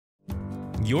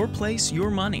Your place, your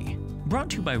money.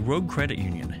 Brought to you by Rogue Credit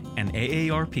Union and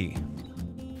AARP.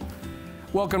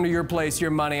 Welcome to Your Place, Your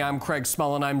Money. I'm Craig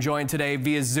Smullen. I'm joined today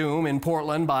via Zoom in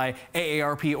Portland by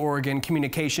AARP Oregon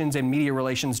Communications and Media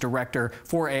Relations Director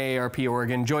for AARP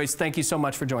Oregon. Joyce, thank you so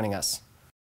much for joining us.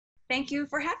 Thank you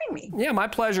for having me. Yeah, my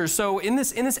pleasure. So in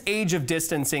this age of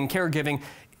distancing, caregiving,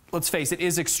 let's face it,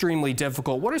 is extremely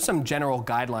difficult. What are some general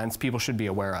guidelines people should be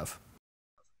aware of?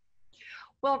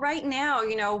 Well, right now,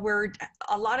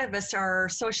 a lot of us are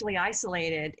socially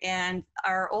isolated, and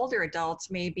our older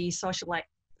adults may be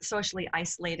socially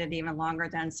isolated even longer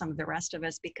than some of the rest of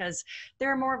us because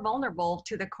they're more vulnerable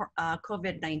to the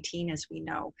COVID-19, as we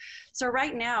know. So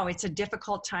right now, it's a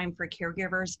difficult time for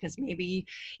caregivers because maybe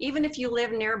even if you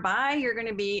live nearby, you're going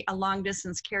to be a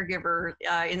long-distance caregiver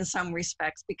in some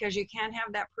respects because you can't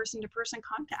have that person-to-person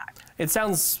contact. It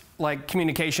sounds like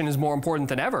communication is more important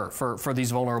than ever for these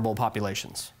vulnerable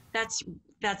populations.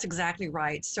 That's exactly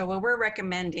right. So what we're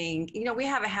recommending, we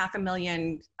have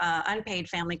 500,000 unpaid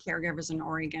family caregivers in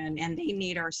Oregon, and they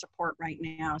need our support right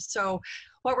now. So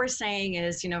what we're saying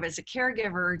is, as a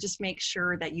caregiver, just make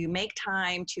sure that you make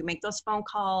time to make those phone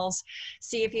calls,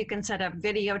 see if you can set up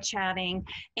video chatting,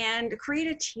 and create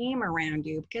a team around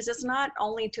you, because it's not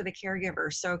only to the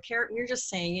caregiver. So you're just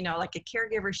saying, like a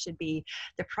caregiver should be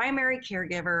the primary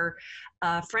caregiver,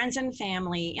 friends and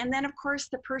family, and then of course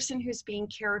the person who's being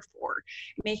cared for,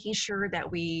 making sure that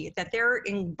they're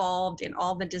involved in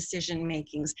all the decision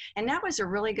makings. And now is a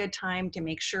really good time to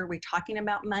make sure we're talking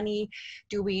about money.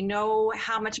 Do we know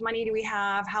how much money do we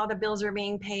have, how the bills are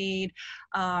being paid?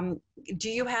 Do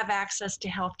you have access to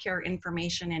healthcare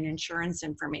information and insurance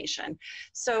information?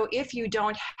 So if you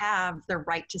don't have the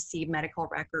right to see medical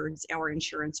records or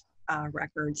insurance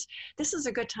records, this is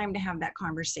a good time to have that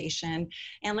conversation.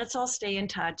 And let's all stay in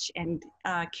touch and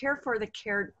care for the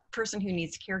person who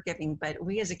needs caregiving, but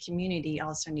we as a community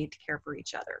also need to care for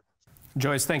each other.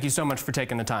 Joyce, thank you so much for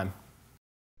taking the time.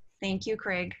 Thank you,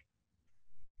 Craig.